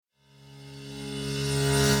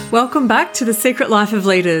Welcome back to The Secret Life of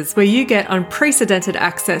Leaders, where you get unprecedented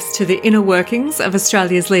access to the inner workings of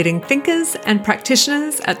Australia's leading thinkers and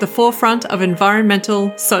practitioners at the forefront of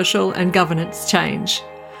environmental, social and governance change.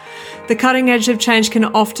 The cutting edge of change can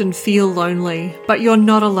often feel lonely, but you're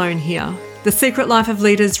not alone here. The Secret Life of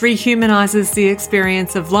Leaders rehumanises the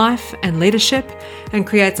experience of life and leadership and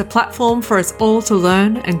creates a platform for us all to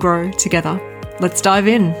learn and grow together. Let's dive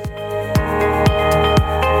in.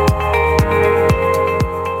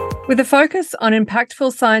 With a focus on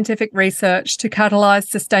impactful scientific research to catalyse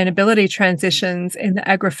sustainability transitions in the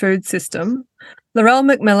agri-food system, Larelle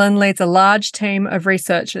McMillan leads a large team of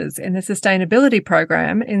researchers in the sustainability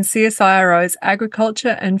program in CSIRO's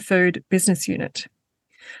Agriculture and Food Business Unit.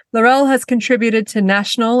 Larelle has contributed to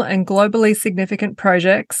national and globally significant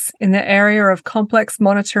projects in the area of complex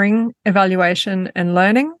monitoring, evaluation and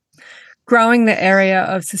learning, growing the area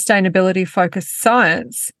of sustainability-focused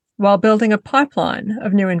science, while building a pipeline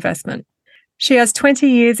of new investment. She has 20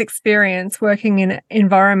 years' experience working in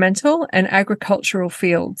environmental and agricultural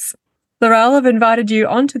fields. Larelle, I've invited you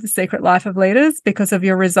onto The Secret Life of Leaders because of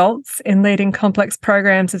your results in leading complex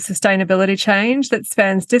programs of sustainability change that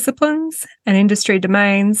spans disciplines and industry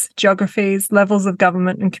domains, geographies, levels of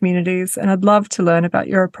government and communities, and I'd love to learn about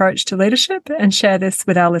your approach to leadership and share this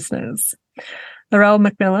with our listeners. Larelle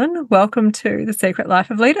McMillan, welcome to The Secret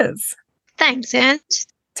Life of Leaders. Thanks, Ange.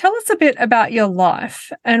 Tell us a bit about your life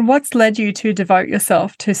and what's led you to devote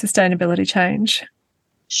yourself to sustainability change.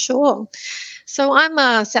 Sure. So I'm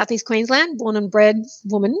a Southeast Queensland born and bred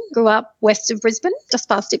woman, grew up west of Brisbane, just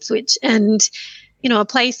past Ipswich, and, a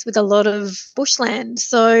place with a lot of bushland.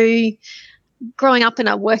 So growing up in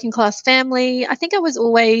a working class family, I think I was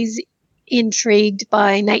always intrigued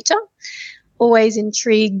by nature, always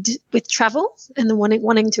intrigued with travel and the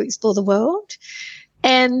wanting to explore the world.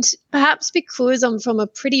 And perhaps because I'm from a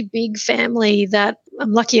pretty big family that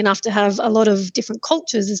I'm lucky enough to have a lot of different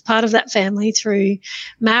cultures as part of that family through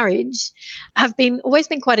marriage, I've always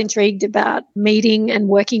been quite intrigued about meeting and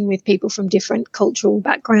working with people from different cultural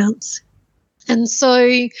backgrounds. And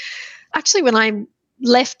so actually when I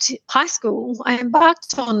left high school, I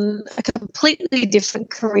embarked on a completely different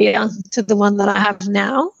career to the one that I have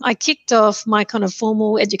now. I kicked off my kind of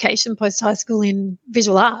formal education post-high school in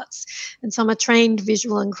visual arts. And so I'm a trained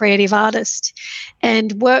visual and creative artist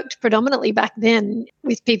and worked predominantly back then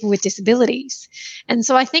with people with disabilities. And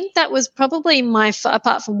so I think that was probably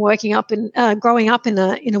apart from growing up in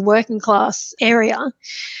a working class area,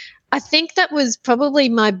 I think that was probably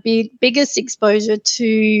my biggest exposure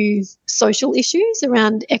to social issues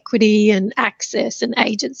around equity and access and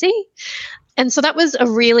agency. And so that was a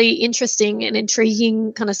really interesting and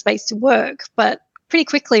intriguing kind of space to work. But pretty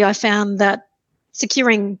quickly I found that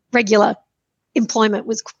securing regular employment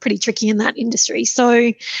was pretty tricky in that industry. So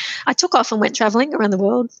I took off and went traveling around the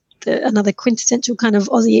world. Another quintessential kind of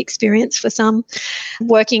Aussie experience for some,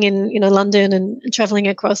 working in London and traveling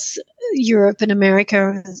across Europe and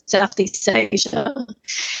America and Southeast Asia.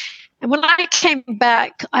 And when I came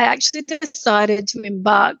back, I actually decided to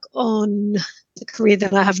embark on the career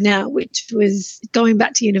that I have now, which was going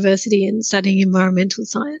back to university and studying environmental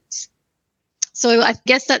science. So I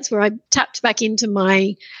guess that's where I tapped back into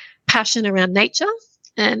my passion around nature.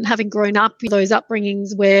 And having grown up in those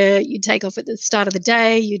upbringings where you'd take off at the start of the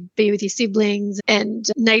day, you'd be with your siblings and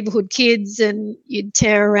neighbourhood kids and you'd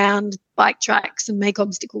tear around bike tracks and make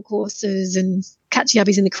obstacle courses and catch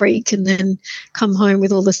yabbies in the creek and then come home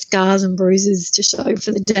with all the scars and bruises to show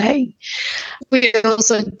for the day. We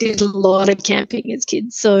also did a lot of camping as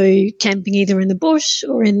kids, so camping either in the bush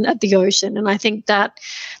or at the ocean. And I think that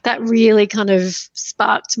really kind of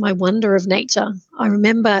sparked my wonder of nature. I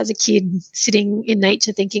remember as a kid sitting in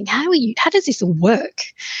nature thinking, how does this all work?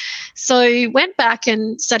 So went back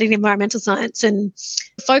and studied environmental science and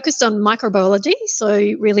focused on microbiology, so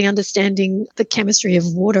really understanding the chemistry of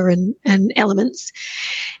water and elements,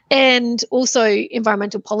 and also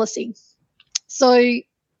environmental policy. So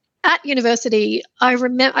at university, I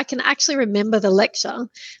can actually remember the lecture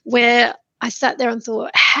where I sat there and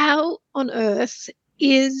thought, how on earth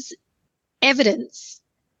is evidence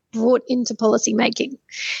brought into policy making?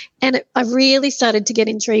 And I really started to get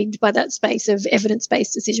intrigued by that space of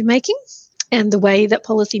evidence-based decision making and the way that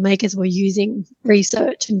policymakers were using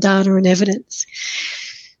research and data and evidence.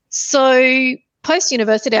 So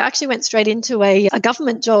post-university, I actually went straight into a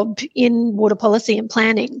government job in water policy and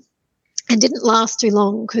planning, and didn't last too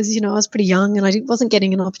long because, I was pretty young and I wasn't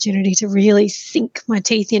getting an opportunity to really sink my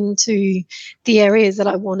teeth into the areas that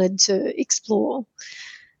I wanted to explore.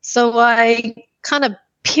 So I kind of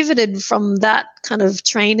pivoted from that kind of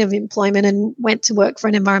train of employment and went to work for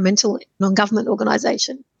an environmental non-government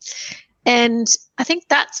organisation. And I think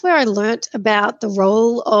that's where I learnt about the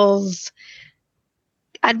role of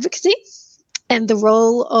advocacy and the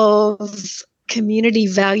role of community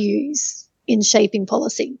values in shaping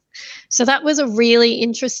policy. So that was a really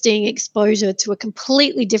interesting exposure to a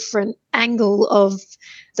completely different angle of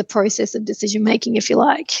the process of decision making, if you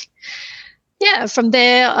like. Yeah, from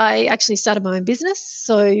there, I actually started my own business.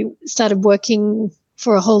 So started working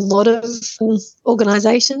for a whole lot of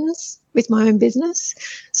organisations with my own business.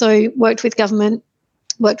 So worked with government,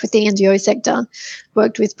 worked with the NGO sector,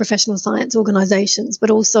 worked with professional science organisations, but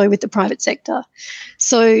also with the private sector.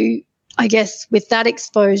 So I guess with that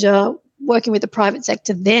exposure, working with the private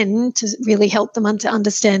sector then to really help them to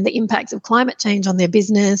understand the impacts of climate change on their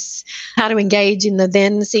business, how to engage in the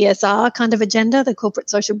then CSR kind of agenda, the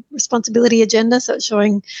corporate social responsibility agenda. So it's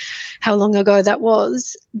showing how long ago that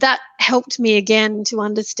was. That helped me again to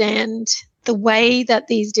understand the way that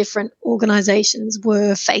these different organisations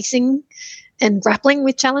were facing and grappling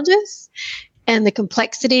with challenges and the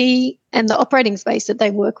complexity and the operating space that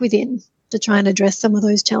they work within to try and address some of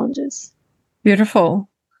those challenges. Beautiful.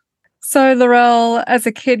 So, Larelle, as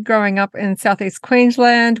a kid growing up in southeast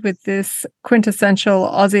Queensland with this quintessential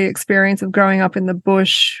Aussie experience of growing up in the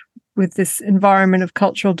bush with this environment of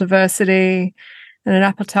cultural diversity and an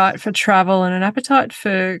appetite for travel and an appetite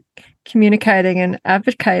for communicating and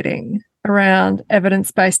advocating around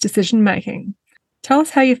evidence-based decision-making, tell us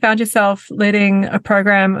how you found yourself leading a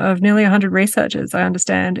program of nearly 100 researchers, I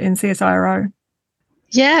understand, in CSIRO.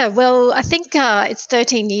 Yeah, well, I think it's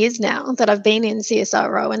 13 years now that I've been in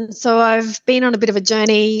CSIRO. And so I've been on a bit of a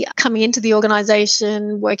journey coming into the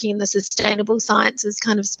organisation, working in the sustainable sciences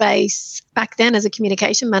kind of space, back then as a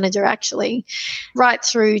communication manager, actually, right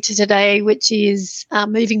through to today, which is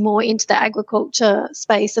moving more into the agriculture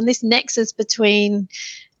space. And this nexus between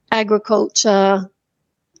agriculture,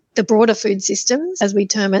 the broader food systems, as we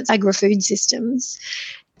term it, agri-food systems.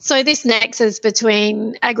 So this nexus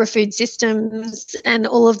between agri-food systems and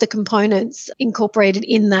all of the components incorporated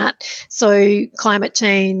in that. So climate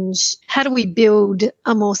change, how do we build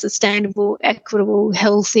a more sustainable, equitable,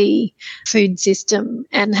 healthy food system?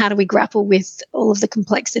 And how do we grapple with all of the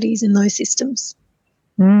complexities in those systems?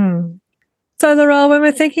 So, Larelle, when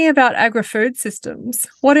we're thinking about agri-food systems,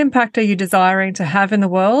 what impact are you desiring to have in the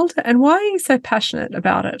world and why are you so passionate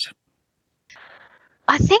about it?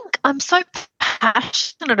 I think I'm so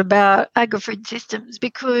passionate about agri-food systems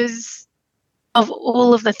because of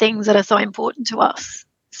all of the things that are so important to us.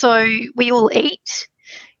 So we all eat,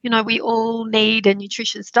 we all need a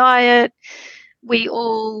nutritious diet. We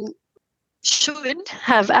all should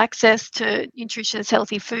have access to nutritious,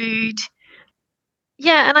 healthy food.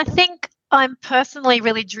 Yeah, and I think I'm personally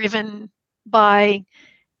really driven by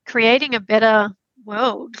creating a better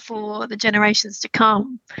world for the generations to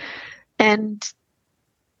come. And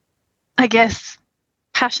I guess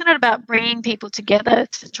passionate about bringing people together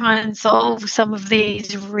to try and solve some of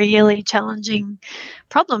these really challenging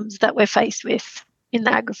problems that we're faced with in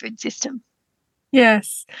the agri-food system.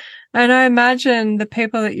 Yes. And I imagine the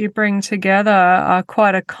people that you bring together are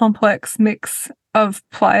quite a complex mix of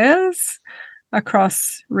players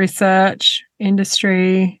across research,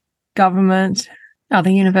 industry, government, other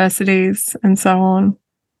universities, and so on.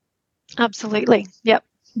 Absolutely. Yep.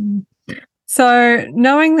 So,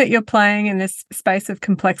 knowing that you're playing in this space of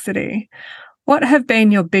complexity, what have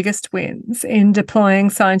been your biggest wins in deploying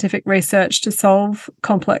scientific research to solve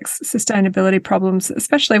complex sustainability problems,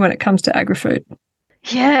 especially when it comes to agri-food?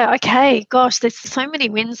 Yeah, okay. Gosh, there's so many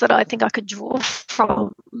wins that I think I could draw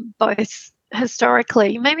from both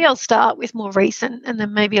historically. Maybe I'll start with more recent and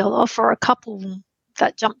then maybe I'll offer a couple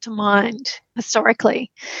that jump to mind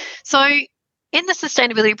historically. So in the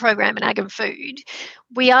sustainability program in Ag and Food,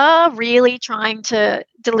 we are really trying to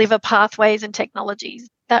deliver pathways and technologies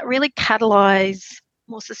that really catalyse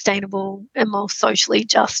more sustainable and more socially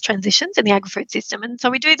just transitions in the agri-food system. And so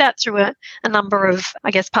we do that through a number of,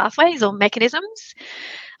 pathways or mechanisms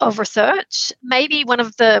of research. Maybe one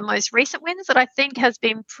of the most recent wins that I think has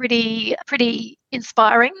been pretty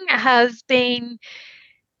inspiring has been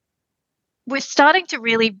we're starting to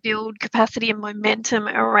really build capacity and momentum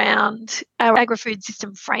around our agri-food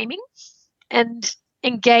system framing and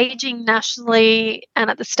engaging nationally and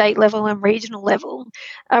at the state level and regional level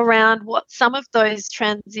around what some of those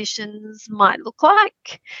transitions might look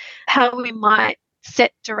like, how we might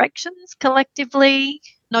set directions collectively,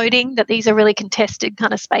 noting that these are really contested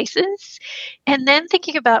kind of spaces, and then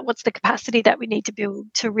thinking about what's the capacity that we need to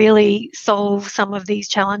build to really solve some of these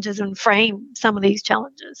challenges and frame some of these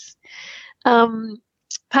challenges.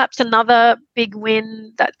 Perhaps another big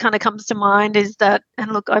win that kind of comes to mind is that,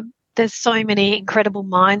 and look, there's so many incredible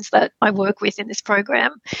minds that I work with in this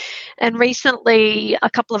program. And recently, a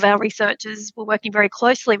couple of our researchers were working very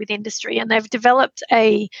closely with industry, and they've developed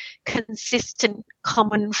a consistent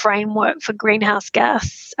common framework for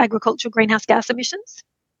agricultural greenhouse gas emissions.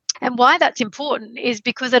 And why that's important is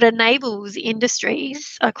because it enables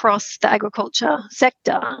industries across the agriculture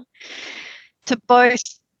sector to both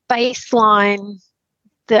baseline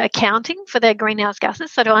the accounting for their greenhouse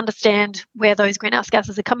gases, so to understand where those greenhouse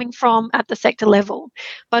gases are coming from at the sector level,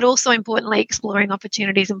 but also importantly exploring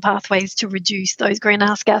opportunities and pathways to reduce those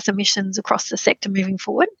greenhouse gas emissions across the sector moving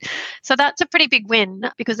forward. So that's a pretty big win,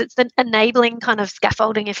 because it's the enabling kind of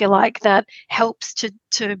scaffolding, if you like, that helps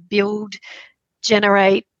to build,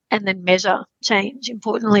 generate, and then measure change.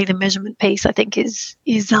 Importantly, the measurement piece, I think, is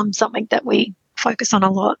something that we focus on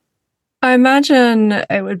a lot. I imagine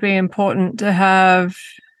it would be important to have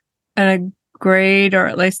an agreed or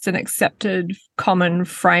at least an accepted common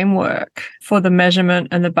framework for the measurement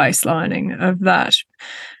and the baselining of that,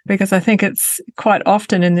 because I think it's quite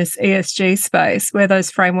often in this ESG space where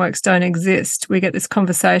those frameworks don't exist, we get this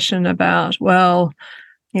conversation about, well,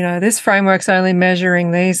 you know, this framework's only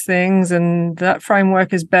measuring these things and that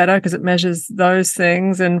framework is better because it measures those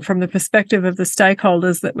things. And from the perspective of the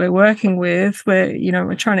stakeholders that we're working with,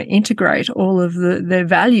 we're trying to integrate all of their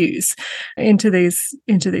values into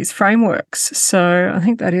these frameworks. So I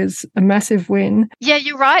think that is a massive win. Yeah,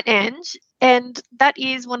 you're right, Ange. And that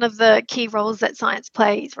is one of the key roles that science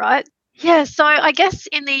plays, right? Yeah, so I guess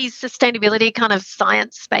in these sustainability kind of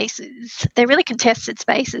science spaces, they're really contested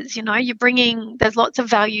spaces. You know, there's lots of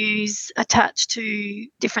values attached to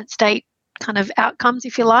different state kind of outcomes,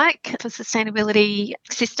 if you like, for sustainability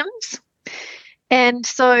systems. And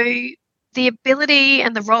so the ability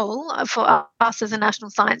and the role for us as a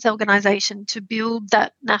national science organisation to build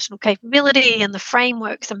that national capability and the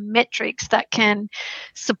frameworks and metrics that can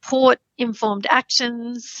support informed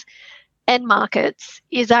actions and markets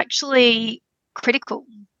is actually critical.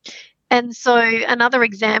 And so another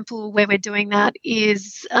example where we're doing that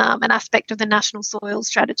is an aspect of the National Soil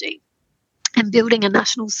Strategy and building a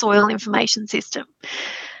national soil information system.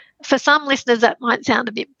 For some listeners, that might sound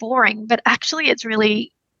a bit boring, but actually it's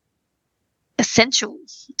really essential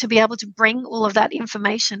to be able to bring all of that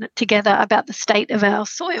information together about the state of our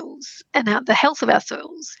soils and the health of our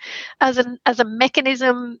soils as a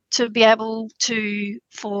mechanism to be able to,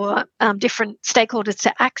 for different stakeholders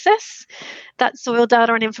to access that soil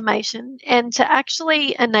data and information, and to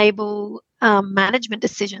actually enable management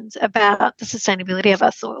decisions about the sustainability of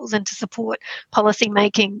our soils and to support policy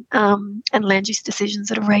making and land use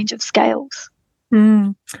decisions at a range of scales.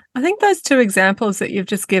 I think those two examples that you've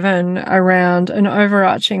just given around an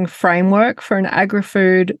overarching framework for an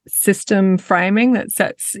agri-food system framing that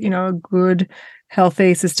sets, a good,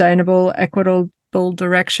 healthy, sustainable, equitable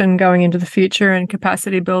direction going into the future and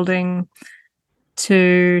capacity building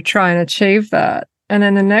to try and achieve that. And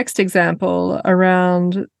then the next example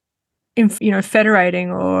around,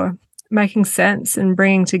 federating or making sense and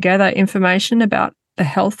bringing together information about the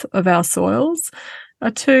health of our soils are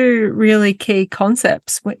two really key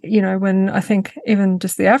concepts, when I think even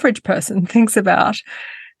just the average person thinks about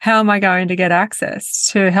how am I going to get access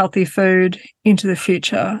to healthy food into the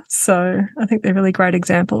future. So I think they're really great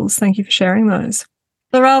examples. Thank you for sharing those.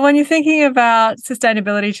 Larelle, when you're thinking about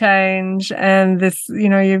sustainability change and this,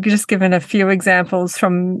 you've just given a few examples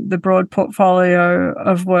from the broad portfolio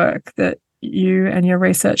of work that you and your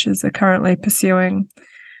researchers are currently pursuing.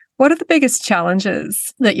 What are the biggest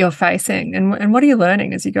challenges that you're facing and what are you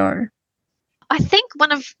learning as you go? I think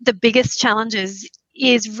one of the biggest challenges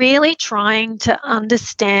is really trying to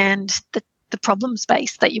understand the problem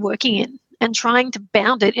space that you're working in and trying to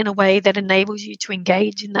bound it in a way that enables you to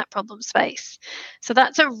engage in that problem space. So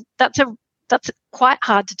that's quite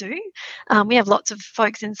hard to do. We have lots of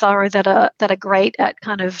folks in CSIRO that are great at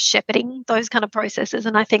kind of shepherding those kind of processes,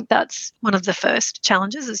 and I think that's one of the first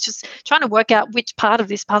challenges, is just trying to work out which part of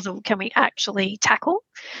this puzzle can we actually tackle.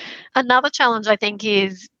 Another challenge, I think,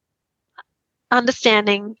 is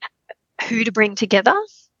understanding who to bring together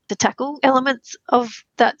to tackle elements of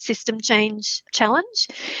that system change challenge.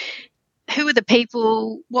 Who are the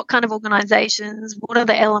people? What kind of organisations? What are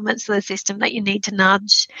the elements of the system that you need to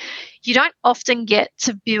nudge? You don't often get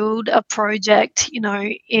to build a project,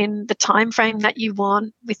 in the time frame that you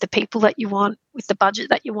want, with the people that you want, with the budget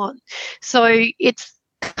that you want. So it's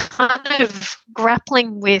kind of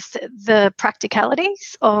grappling with the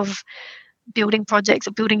practicalities of building projects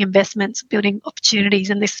or building investments, building opportunities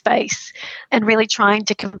in this space, and really trying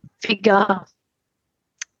to configure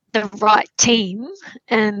the right team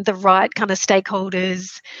and the right kind of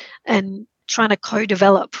stakeholders and trying to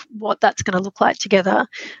co-develop what that's going to look like together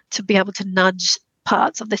to be able to nudge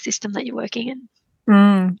parts of the system that you're working in.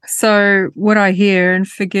 So what I hear, and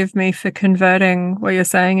forgive me for converting what you're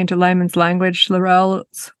saying into layman's language, Larelle,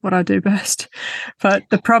 it's what I do best. But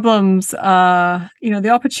the problems are, the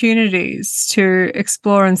opportunities to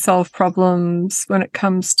explore and solve problems when it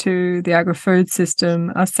comes to the agri-food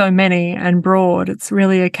system are so many and broad. It's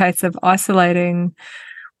really a case of isolating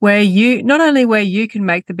not only where you can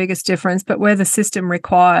make the biggest difference, but where the system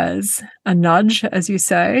requires a nudge, as you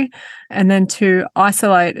say, and then to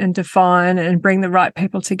isolate and define and bring the right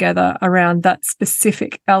people together around that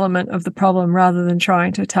specific element of the problem rather than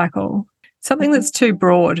trying to tackle something that's too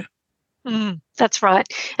broad. That's right.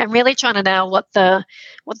 And really trying to nail what the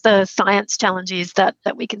science challenge is that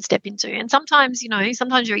we can step into. And sometimes,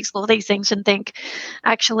 sometimes you explore these things and think,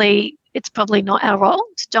 actually, it's probably not our role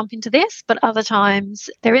to jump into this. But other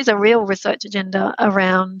times there is a real research agenda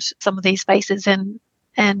around some of these spaces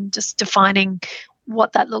and just defining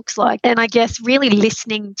what that looks like. And I guess really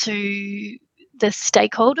listening to the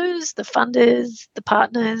stakeholders, the funders, the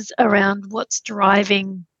partners around what's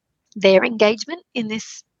driving their engagement in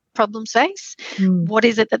this problem space. What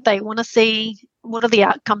is it that they want to see? What are the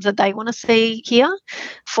outcomes that they want to see here?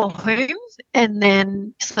 For whom? And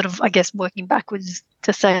then sort of, I guess, working backwards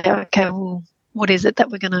to say, okay, well, what is it that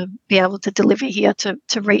we're going to be able to deliver here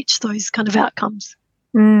to reach those kind of outcomes?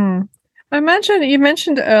 I imagine you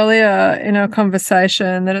mentioned earlier in our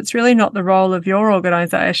conversation that it's really not the role of your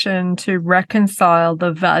organisation to reconcile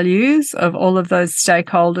the values of all of those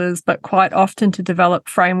stakeholders, but quite often to develop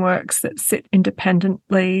frameworks that sit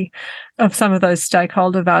independently of some of those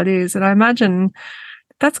stakeholder values. And I imagine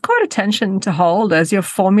that's quite a tension to hold as you're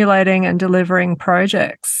formulating and delivering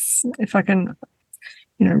projects. If I can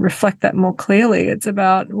reflect that more clearly, it's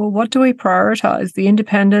about, well, what do we prioritise? The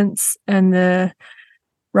independence and the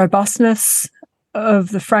robustness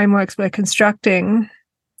of the frameworks we're constructing,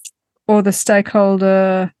 or the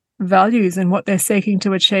stakeholder values and what they're seeking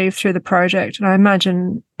to achieve through the project. And I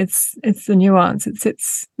imagine it's the nuance.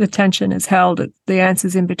 It's the tension is held. The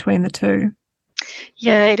answer's in between the two.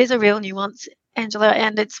 Yeah, it is a real nuance, Angela,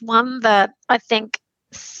 and it's one that I think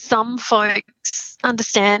some folks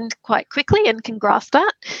understand quite quickly and can grasp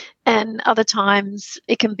that, and other times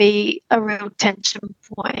it can be a real tension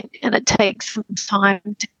point, and it takes some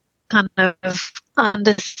time to kind of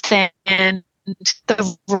understand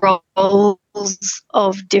the roles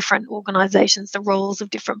of different organisations, the roles of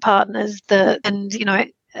different partners,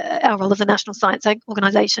 our role as a national science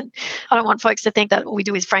organisation. I don't want folks to think that all we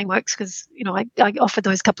do is frameworks, because I offered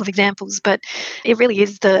those couple of examples, but it really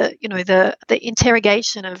is the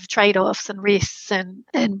interrogation of trade-offs and risks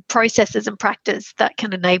and processes and practice that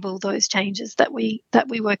can enable those changes that we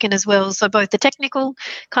work in as well. So both the technical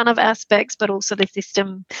kind of aspects, but also the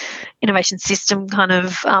innovation system kind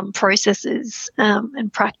of processes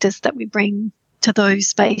and practice that we bring to those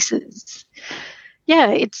spaces.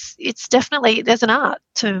 Yeah, it's definitely, there's an art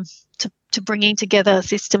to bringing together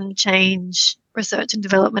system change, research and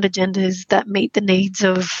development agendas that meet the needs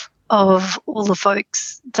of all the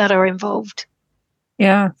folks that are involved.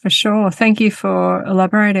 Yeah, for sure. Thank you for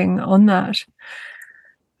elaborating on that.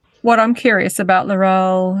 What I'm curious about,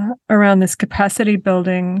 Larelle, around this capacity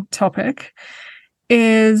building topic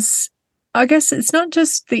is, I guess it's not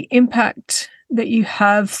just the impact that you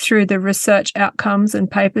have through the research outcomes and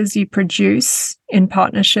papers you produce in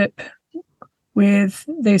partnership with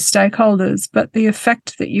these stakeholders, but the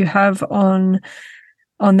effect that you have on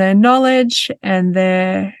their knowledge and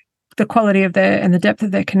the quality of and the depth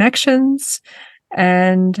of their connections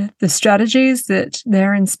and the strategies that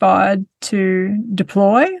they're inspired to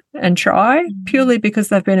deploy and try purely because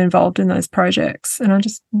they've been involved in those projects. And I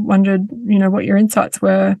just wondered, what your insights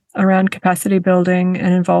were around capacity building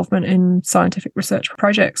and involvement in scientific research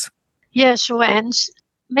projects. Yeah, sure. And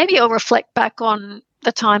maybe I'll reflect back on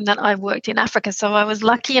the time that I worked in Africa. So I was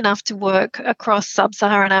lucky enough to work across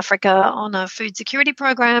sub-Saharan Africa on a food security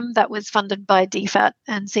program that was funded by DFAT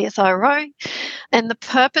and CSIRO. And the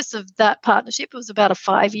purpose of that partnership was about a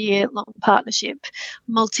 5-year-long partnership,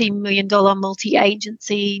 multi-million-dollar,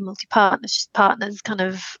 multi-agency, multi-partners kind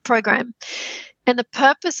of program. And the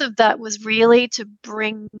purpose of that was really to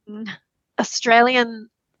bring Australian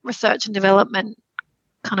research and development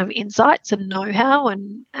kind of insights and know-how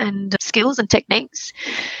and skills and techniques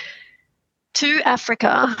to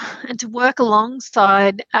Africa, and to work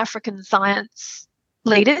alongside African science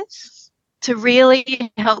leaders to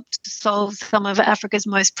really help to solve some of Africa's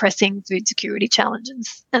most pressing food security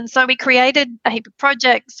challenges. And so we created a heap of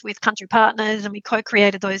projects with country partners, and we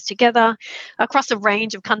co-created those together across a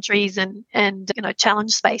range of countries and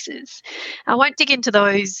challenge spaces. I won't dig into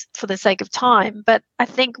those for the sake of time, but I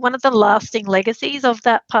think one of the lasting legacies of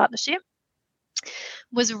that partnership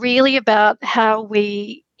was really about how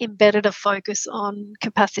we embedded a focus on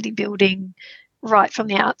capacity building right from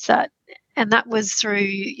the outset. And that was through,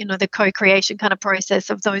 the co-creation kind of process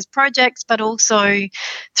of those projects, but also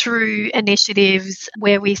through initiatives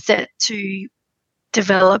where we set to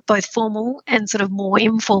develop both formal and sort of more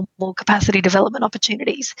informal capacity development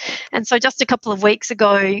opportunities. And so just a couple of weeks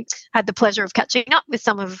ago, I had the pleasure of catching up with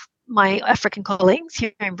some of my African colleagues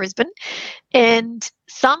here in Brisbane. And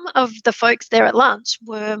some of the folks there at lunch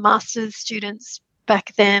were master's students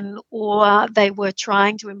back then, or they were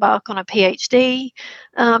trying to embark on a PhD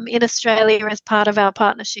in Australia as part of our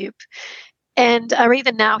partnership, and are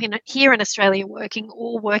either now here in Australia working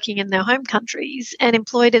or working in their home countries and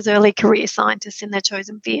employed as early career scientists in their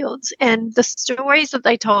chosen fields. And the stories that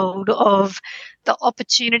they told of the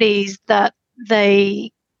opportunities that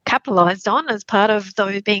they capitalised on as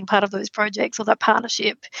being part of those projects or that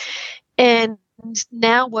partnership, and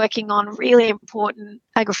now working on really important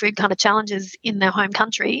agri-food kind of challenges in their home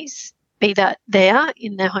countries, be that there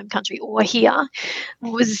in their home country or here,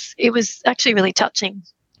 it was actually really touching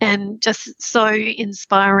and just so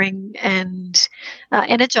inspiring and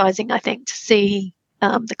energizing, I think, to see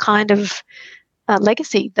the kind of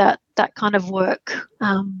legacy that kind of work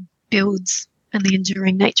builds and the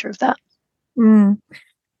enduring nature of that. Mm.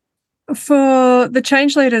 For the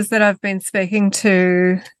change leaders that I've been speaking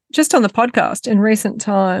to just on the podcast in recent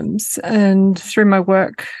times and through my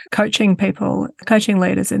work coaching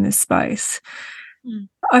leaders in this space,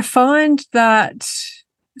 I find that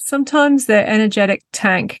sometimes their energetic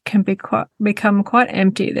tank can become quite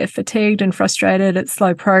empty. They're fatigued and frustrated at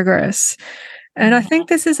slow progress. And I think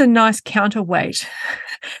this is a nice counterweight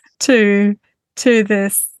to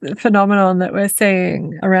this phenomenon that we're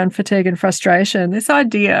seeing around fatigue and frustration, this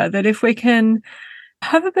idea that if we can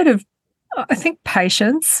have a bit of, I think,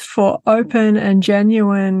 patience for open and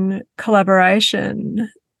genuine collaboration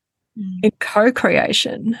in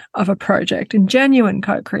co-creation of a project, in genuine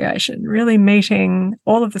co-creation, really meeting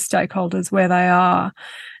all of the stakeholders where they are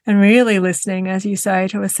and really listening, as you say,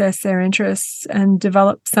 to assess their interests and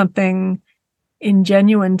develop something in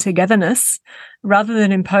genuine togetherness rather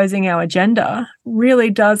than imposing our agenda, really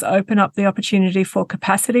does open up the opportunity for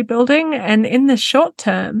capacity building. And in the short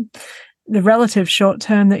term, the relative short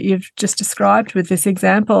term that you've just described with this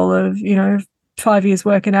example of, 5 years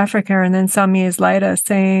work in Africa and then some years later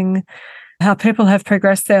seeing how people have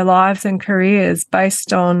progressed their lives and careers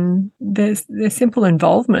based on their simple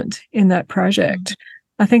involvement in that project,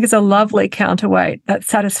 I think is a lovely counterweight, that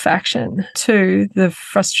satisfaction to the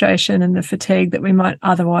frustration and the fatigue that we might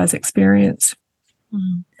otherwise experience.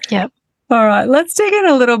 Yeah. All right, let's dig in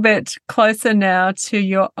a little bit closer now to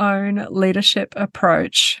your own leadership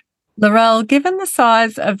approach. Larelle, given the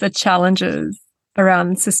size of the challenges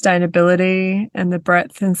around sustainability and the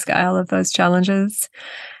breadth and scale of those challenges,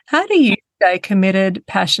 how do you stay committed,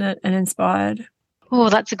 passionate and inspired? Oh,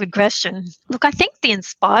 that's a good question. Look, I think the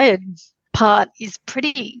inspired part is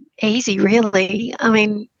pretty easy, really. I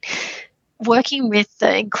mean, working with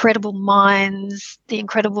the incredible minds, the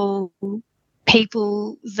incredible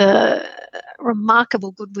people, the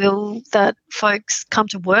remarkable goodwill that folks come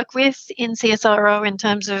to work with in CSIRO in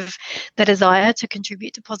terms of the desire to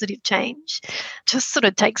contribute to positive change, just sort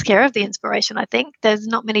of takes care of the inspiration, I think. There's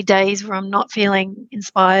not many days where I'm not feeling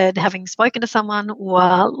inspired, having spoken to someone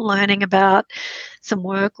or learning about some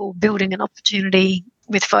work or building an opportunity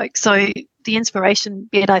with folks. So the inspiration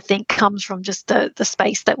bit, I think, comes from just the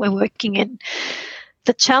space that we're working in.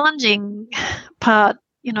 The challenging part,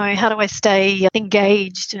 how do I stay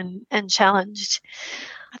engaged and challenged?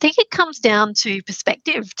 I think it comes down to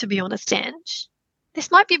perspective, to be honest, Ange.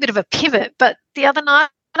 This might be a bit of a pivot, but the other night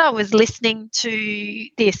I was listening to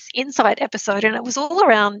this Insight episode and it was all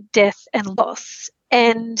around death and loss.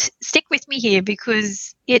 And stick with me here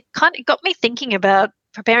because it kind of got me thinking about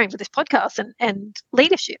preparing for this podcast and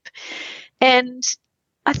leadership. And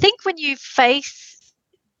I think when you face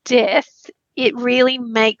death, it really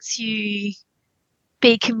makes you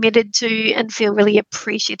be committed to and feel really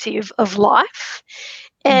appreciative of life.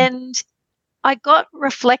 And I got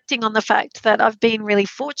reflecting on the fact that I've been really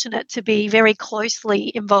fortunate to be very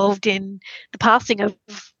closely involved in the passing of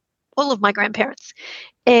all of my grandparents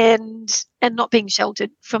and not being sheltered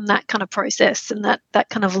from that kind of process and that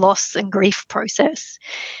kind of loss and grief process.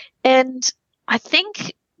 And I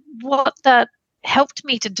think what that helped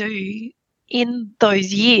me to do in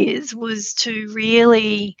those years was to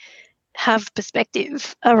really have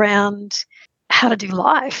perspective around how to do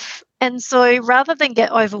life. And so rather than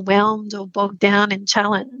get overwhelmed or bogged down in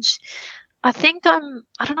challenge, I think I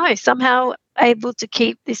don't know, somehow able to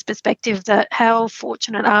keep this perspective that how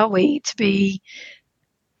fortunate are we to be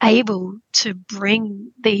able to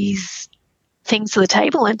bring these things to the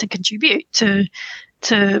table and to contribute to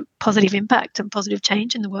positive impact and positive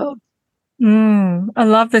change in the world. I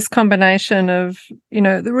love this combination of,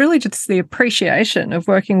 really just the appreciation of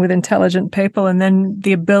working with intelligent people and then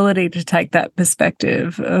the ability to take that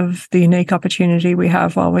perspective of the unique opportunity we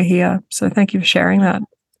have while we're here. So thank you for sharing that.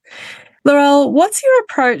 Larelle, what's your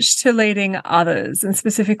approach to leading others? And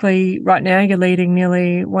specifically, right now, you're leading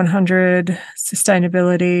nearly 100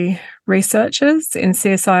 sustainability researchers in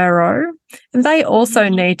CSIRO, and they also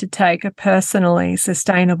need to take a personally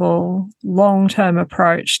sustainable, long-term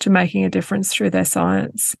approach to making a difference through their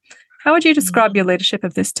science. How would you describe your leadership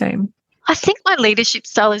of this team? I think my leadership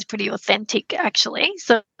style is pretty authentic, actually.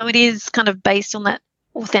 So it is kind of based on that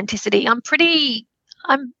authenticity. I'm pretty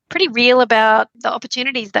real about the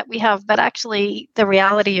opportunities that we have, but actually the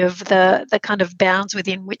reality of the kind of bounds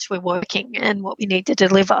within which we're working and what we need to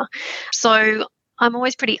deliver. So I'm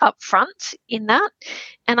always pretty upfront in that.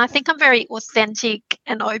 And I think I'm very authentic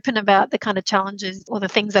and open about the kind of challenges or the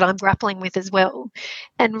things that I'm grappling with as well.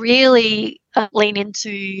 And really lean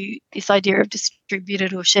into this idea of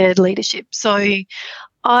distributed or shared leadership. So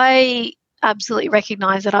I absolutely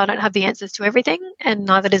recognize that I don't have the answers to everything, and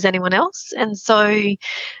neither does anyone else. And so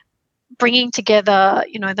bringing together,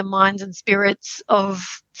 the minds and spirits of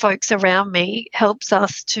folks around me helps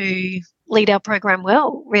us to lead our program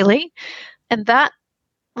well, really. And that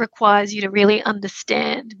requires you to really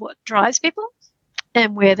understand what drives people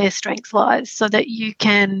and where their strengths lies so that you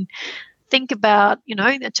can think about,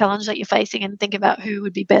 the challenge that you're facing and think about who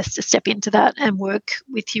would be best to step into that and work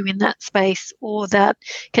with you in that space, or that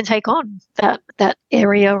can take on that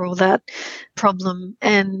area or that problem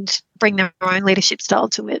and bring their own leadership style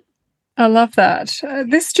to it. I love that.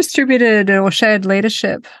 This distributed or shared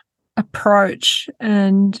leadership approach,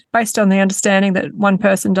 and based on the understanding that one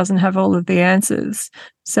person doesn't have all of the answers,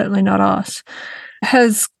 certainly not us,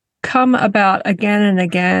 has come about again and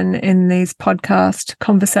again in these podcast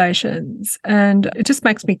conversations. And it just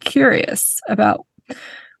makes me curious about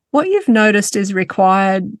what you've noticed is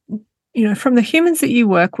required, from the humans that you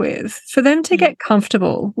work with, for them to get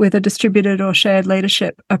comfortable with a distributed or shared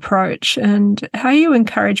leadership approach, and how you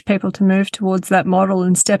encourage people to move towards that model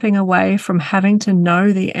and stepping away from having to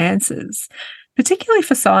know the answers, particularly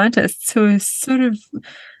for scientists who are sort of,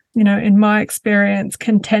 in my experience,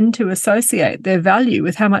 can tend to associate their value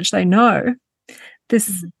with how much they know.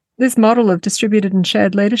 This model of distributed and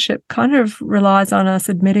shared leadership kind of relies on us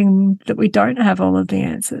admitting that we don't have all of the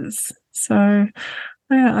answers. So,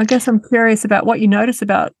 yeah, I guess I'm curious about what you notice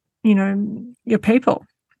about, your people.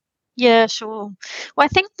 Yeah, sure. Well, I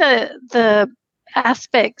think the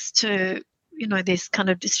aspects to, this kind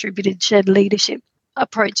of distributed shared leadership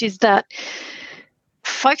approach is that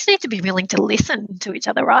folks need to be willing to listen to each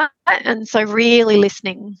other, right? And so really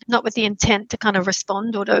listening, not with the intent to kind of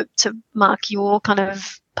respond or to mark your kind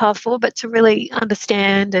of path forward, but to really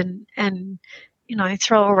understand and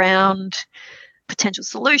throw around potential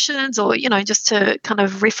solutions, or, just to kind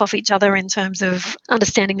of riff off each other in terms of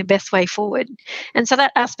understanding the best way forward. And so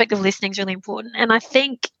that aspect of listening is really important. And I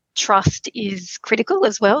think trust is critical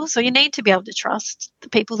as well. So you need to be able to trust the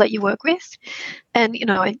people that you work with. And,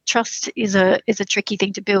 trust is a tricky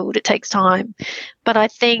thing to build. It takes time. But I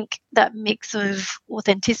think that mix of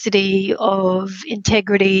authenticity, of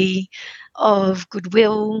integrity, of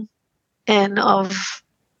goodwill, and of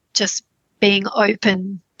just being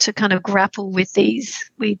open to kind of grapple with these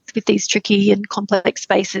tricky and complex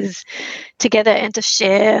spaces together, and to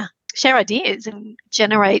share ideas and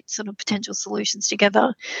generate sort of potential solutions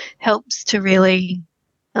together helps to really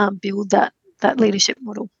build that leadership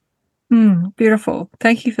model. Beautiful.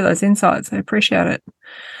 Thank you for those insights. I appreciate it.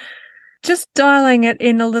 Just dialing it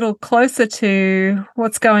in a little closer to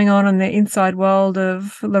what's going on in the inside world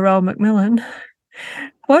of Larelle McMillan,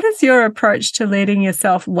 what is your approach to leading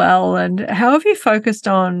yourself well, and how have you focused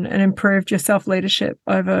on and improved your self-leadership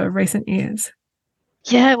over recent years?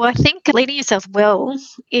 Yeah, well, I think leading yourself well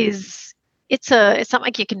it's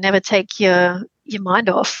something you can never take your mind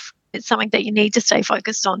off. It's something that you need to stay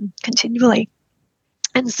focused on continually.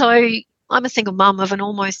 And so I'm a single mum of an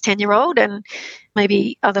almost 10-year-old, and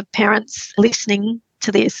maybe other parents listening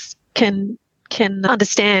to this can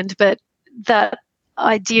understand, but that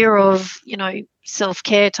idea of,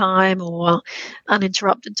 self-care time or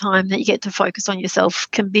uninterrupted time that you get to focus on yourself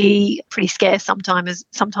can be pretty scarce sometimes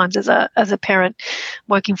as a parent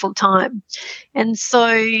working full time. And so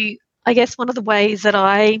I guess one of the ways that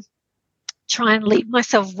I try and lead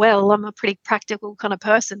myself well, I'm a pretty practical kind of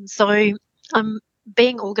person. So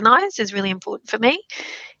being organized is really important for me.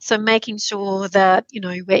 So making sure that,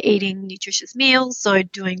 we're eating nutritious meals. So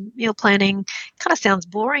doing meal planning kind of sounds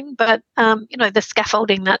boring, but, the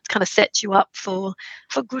scaffolding that kind of sets you up for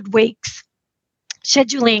good weeks.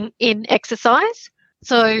 Scheduling in exercise.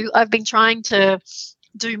 So I've been trying to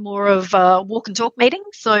do more of walk and talk meetings.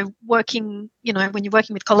 So working, when you're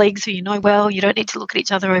working with colleagues who you know well, you don't need to look at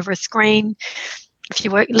each other over a screen. If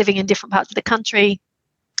you're living in different parts of the country,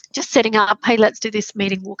 just setting up, hey, let's do this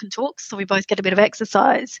meeting, walk and talk, so we both get a bit of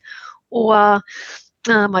exercise. Or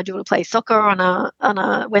my daughter plays soccer on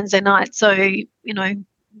a Wednesday night, so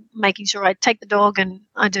making sure I take the dog and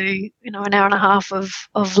I do an hour and a half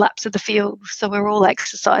of laps of the field, so we're all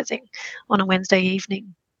exercising on a Wednesday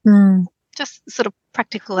evening. Just sort of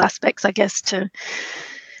practical aspects, I guess, to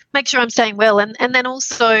make sure I'm staying well, and then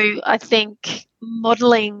also I think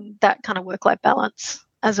modelling that kind of work-life balance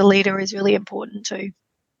as a leader is really important too.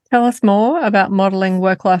 Tell us more about modelling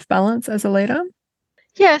work-life balance as a leader.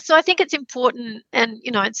 Yeah, so I think it's important, and,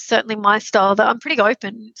 it's certainly my style, that I'm pretty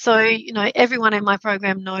open. So, everyone in my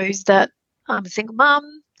program knows that I'm a single mum,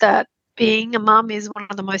 that being a mum is one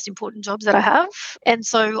of the most important jobs that I have. And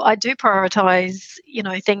so I do prioritise,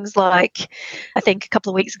 things like, I think a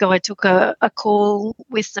couple of weeks ago I took a call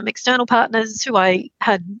with some external partners who I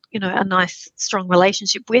had, a nice strong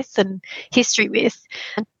relationship with and history with,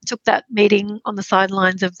 and took that meeting on the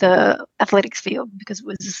sidelines of the athletics field because it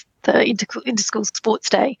was the inter-school sports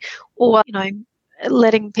day. Or,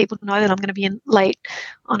 letting people know that I'm going to be in late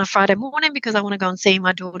on a Friday morning because I want to go and see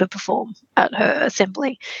my daughter perform at her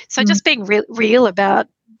assembly. So just being real about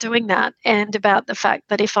doing that, and about the fact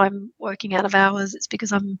that if I'm working out of hours, it's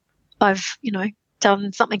because I've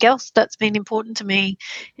done something else that's been important to me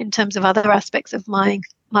in terms of other aspects of my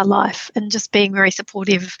life, and just being very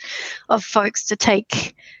supportive of folks to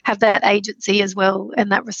have that agency as well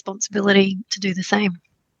and that responsibility to do the same.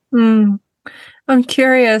 I'm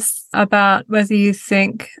curious about whether you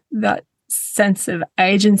think that sense of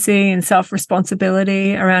agency and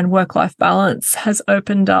self-responsibility around work-life balance has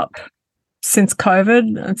opened up since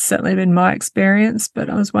COVID. It's certainly been my experience, but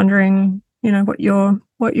I was wondering, what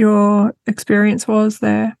your experience was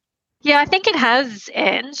there. Yeah, I think it has,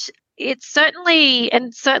 Ange. It's certainly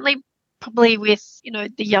probably with,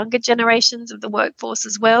 the younger generations of the workforce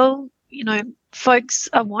as well, folks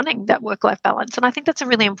are wanting that work-life balance. And I think that's a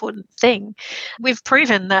really important thing. We've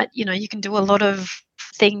proven that, you can do a lot of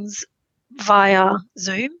things via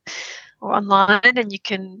Zoom or online, and you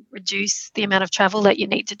can reduce the amount of travel that you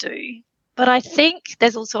need to do. But I think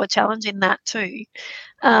there's also a challenge in that too.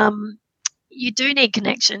 You do need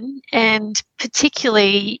connection, and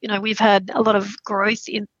particularly, we've had a lot of growth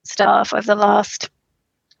in staff over the last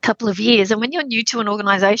couple of years. And when you're new to an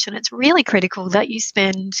organisation, it's really critical that you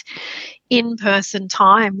spend in-person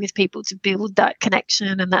time with people to build that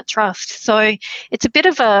connection and that trust. So it's a bit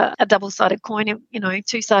of a double-sided coin,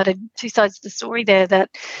 two sides of the story there, that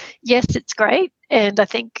yes, it's great, and I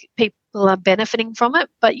think people are benefiting from it,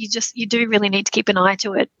 but you do really need to keep an eye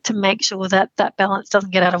to it to make sure that that balance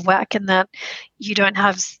doesn't get out of whack, and that you don't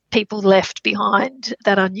have people left behind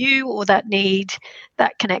that are new or that need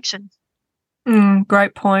that connection.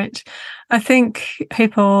 Great point. I think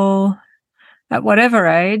people at whatever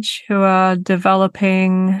age who are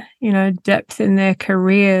developing, depth in their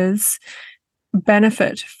careers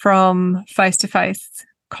benefit from face-to-face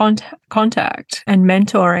contact and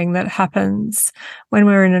mentoring that happens when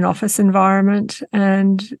we're in an office environment.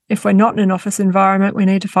 And if we're not in an office environment, we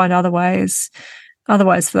need to find other ways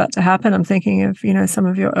for that to happen. I'm thinking of, some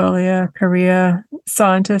of your earlier career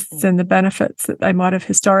scientists and the benefits that they might have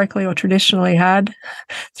historically or traditionally had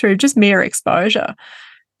through just mere exposure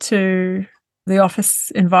to the office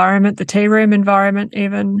environment, the tea room environment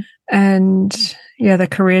even, and the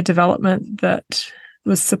career development that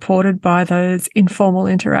was supported by those informal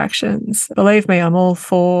interactions. Believe me, I'm all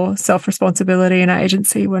for self-responsibility and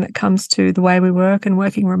agency when it comes to the way we work and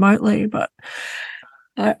working remotely, but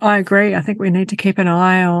I agree. I think we need to keep an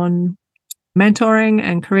eye on mentoring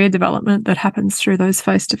and career development that happens through those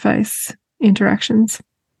face-to-face interactions.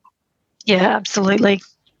 Yeah, absolutely.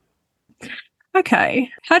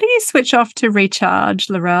 Okay. How do you switch off to recharge,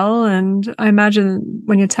 Larelle? And I imagine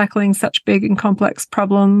when you're tackling such big and complex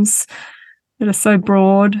problems, that are so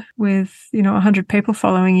broad with, 100 people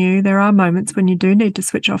following you, there are moments when you do need to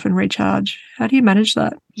switch off and recharge. How do you manage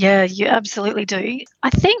that? Yeah, you absolutely do.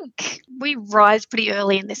 I think we rise pretty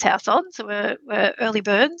early in this household, so we're early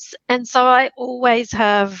birds. And so I always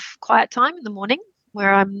have quiet time in the morning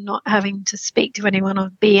where I'm not having to speak to anyone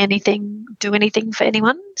or do anything for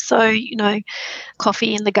anyone. So,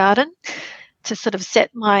 coffee in the garden to sort of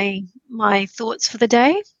set my thoughts for the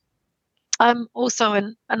day. I'm also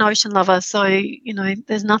an ocean lover, so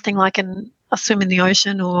there's nothing like a swim in the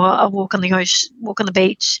ocean or a walk on the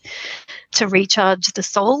beach to recharge the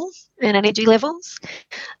soul and energy levels.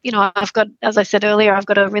 I've got, as I said earlier, I've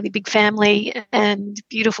got a really big family and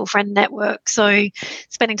beautiful friend network. So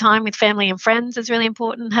spending time with family and friends is really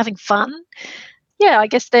important. Having fun, yeah, I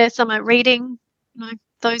guess there's some reading,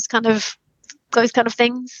 those kind of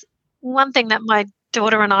things. One thing that my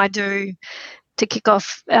daughter and I do to kick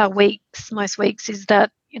off our weeks, most weeks, is that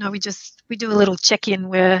we do a little check-in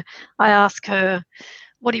where I ask her,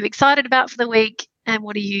 what are you excited about for the week and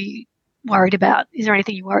what are you worried about? Is there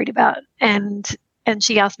anything you're worried about? And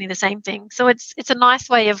she asked me the same thing. So it's a nice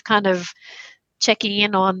way of kind of checking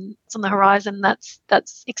in on what's on the horizon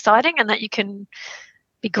that's exciting and that you can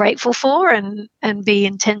be grateful for and be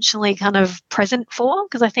intentionally kind of present for,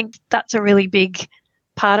 because I think that's a really big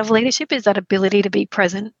part of leadership, is that ability to be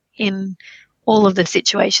present in all of the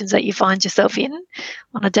situations that you find yourself in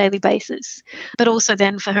on a daily basis. But also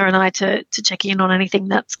then for her and I to check in on anything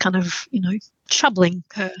that's kind of, troubling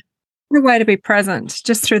her. The way to be present,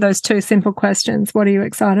 just through those two simple questions. What are you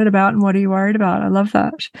excited about and what are you worried about? I love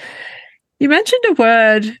that. You mentioned a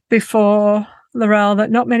word before, Larelle,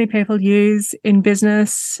 that not many people use in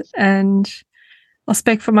business, and I'll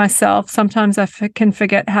speak for myself. Sometimes I can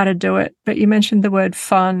forget how to do it, but you mentioned the word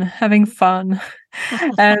fun, having fun.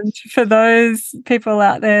 And for those people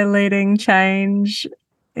out there leading change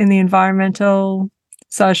in the environmental,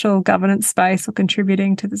 social, governance space or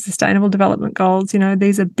contributing to the Sustainable Development Goals,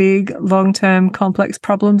 these are big, long-term, complex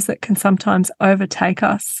problems that can sometimes overtake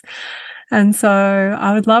us. And so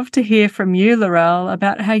I would love to hear from you, Larelle,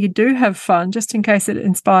 about how you do have fun, just in case it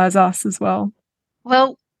inspires us as well.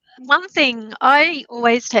 Well, one thing, I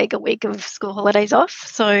always take a week of school holidays off.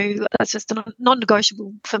 So that's just a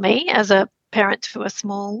non-negotiable for me as a parent to a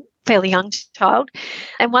small, fairly young child.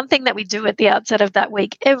 And one thing that we do at the outset of that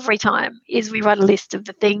week every time is we write a list of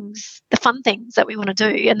the fun things that we want to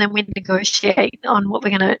do, and then we negotiate on what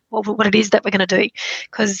it is that we're going to do.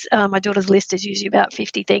 Because my daughter's list is usually about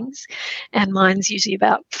 50 things, and mine's usually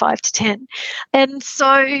about 5 to 10. And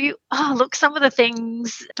so, some of the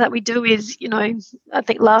things that we do is, I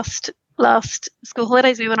think last school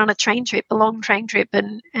holidays we went on a long train trip,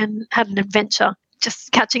 and had an adventure,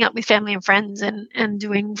 just catching up with family and friends and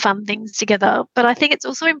doing fun things together. But I think it's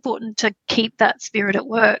also important to keep that spirit at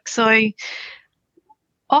work. So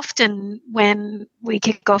often when we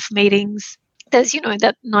kick off meetings, there's,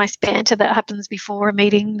 that nice banter that happens before a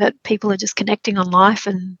meeting, that people are just connecting on life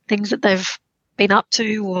and things that they've been up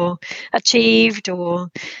to or achieved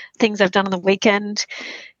or things they've done on the weekend.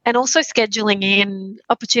 And also scheduling in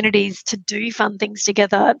opportunities to do fun things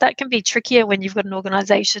together. That can be trickier when you've got an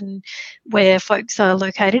organisation where folks are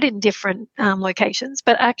located in different locations,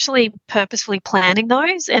 but actually purposefully planning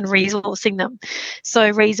those and resourcing them.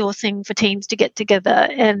 So resourcing for teams to get together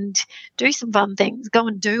and do some fun things, go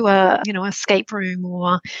and do a escape room,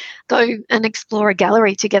 or go and explore a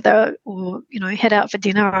gallery together, or, head out for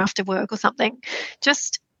dinner after work or something.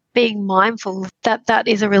 Just being mindful that that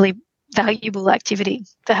is a really valuable activity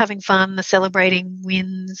for having fun, the celebrating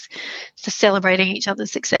wins, for celebrating each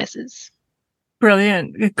other's successes.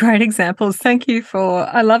 Brilliant. Great examples. Thank you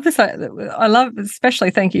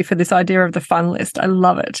especially thank you for this idea of the fun list. I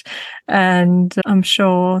love it. And I'm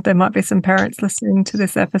sure there might be some parents listening to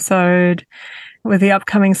this episode with the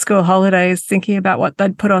upcoming school holidays thinking about what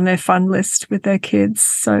they'd put on their fun list with their kids.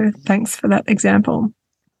 So thanks for that example.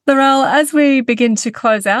 Larelle, as we begin to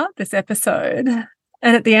close out this episode,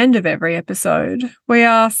 and at the end of every episode, we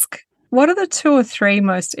ask, what are the 2 or 3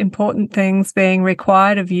 most important things being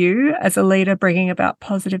required of you as a leader bringing about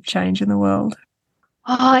positive change in the world?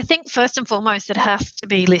 I think first and foremost, it has to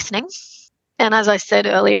be listening. And as I said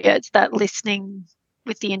earlier, it's that listening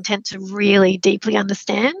with the intent to really deeply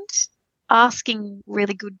understand, asking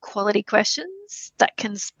really good quality questions that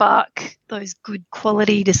can spark those good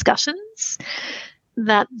quality discussions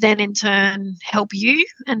that then in turn help you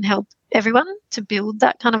and help everyone to build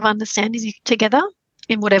that kind of understanding together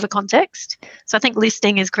in whatever context. So I think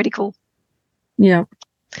listening is critical. Yeah.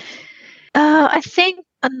 I think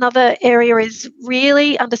another area is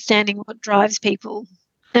really understanding what drives people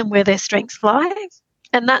and where their strengths lie.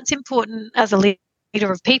 And that's important as a leader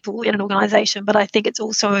leader of people in an organisation, but I think it's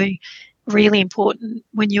also really important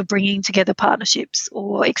when you're bringing together partnerships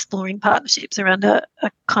or exploring partnerships around a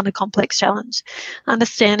kind of complex challenge.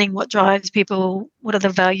 Understanding what drives people, what are the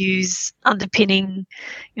values underpinning,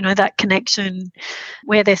 that connection,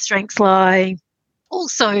 where their strengths lie.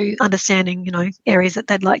 Also understanding, areas that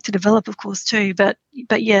they'd like to develop, of course, too. But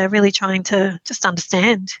yeah, really trying to just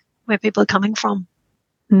understand where people are coming from.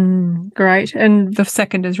 Great. And the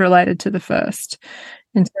second is related to the first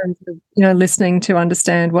in terms of, listening to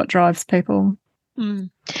understand what drives people.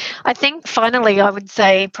 I think finally I would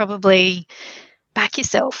say probably back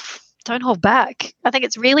yourself. Don't hold back. I think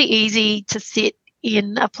it's really easy to sit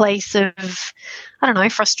in a place of,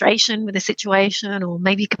 frustration with a situation or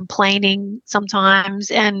maybe complaining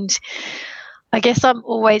sometimes. And I guess I'm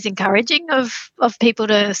always encouraging of people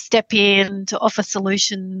to step in, to offer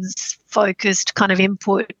solutions, focused kind of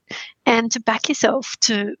input, and to back yourself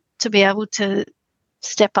to be able to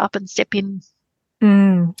step up and step in.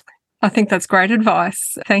 I think that's great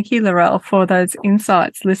advice. Thank you, Larelle, for those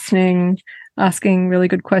insights, listening, asking really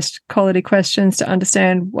good quality questions to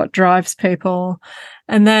understand what drives people.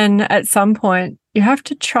 And then at some point, you have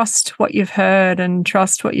to trust what you've heard and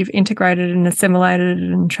trust what you've integrated and assimilated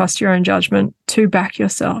and trust your own judgment to back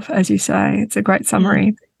yourself, as you say. It's a great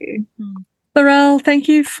summary. Thank you. Larelle, thank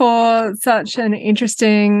you for such an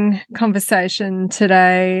interesting conversation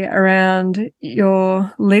today around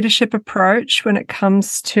your leadership approach when it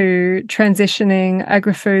comes to transitioning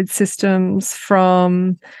agri-food systems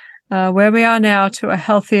from where we are now to a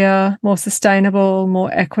healthier, more sustainable, more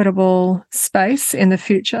equitable space in the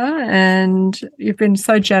future. And you've been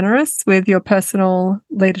so generous with your personal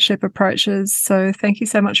leadership approaches. So thank you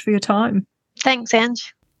so much for your time. Thanks,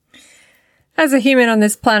 Ange. As a human on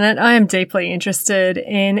this planet, I am deeply interested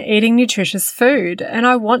in eating nutritious food, and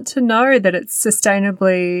I want to know that it's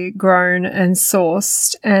sustainably grown and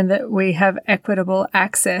sourced and that we have equitable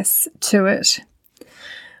access to it.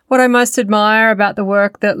 What I most admire about the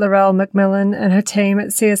work that Larelle McMillan and her team at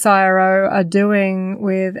CSIRO are doing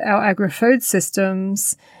with our agri-food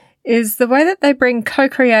systems is the way that they bring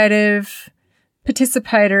co-creative,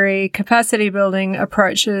 participatory, capacity-building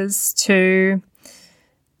approaches to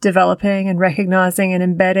developing and recognising and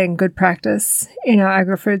embedding good practice in our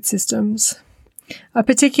agri-food systems. I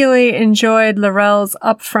particularly enjoyed Larelle's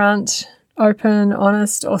upfront, open,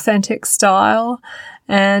 honest, authentic style,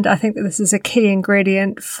 and I think that this is a key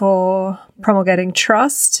ingredient for promulgating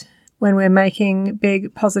trust when we're making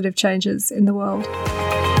big positive changes in the world.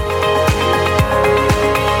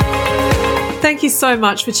 Thank you so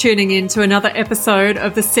much for tuning in to another episode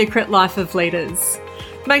of The Secret Life of Leaders.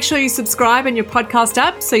 Make sure you subscribe in your podcast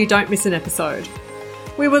app so you don't miss an episode.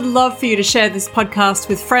 We would love for you to share this podcast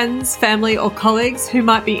with friends, family, or colleagues who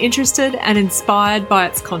might be interested and inspired by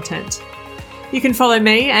its content. You can follow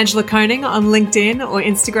me, Angela Koning, on LinkedIn or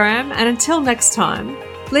Instagram, and until next time,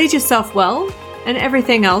 lead yourself well and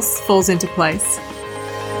everything else falls into place.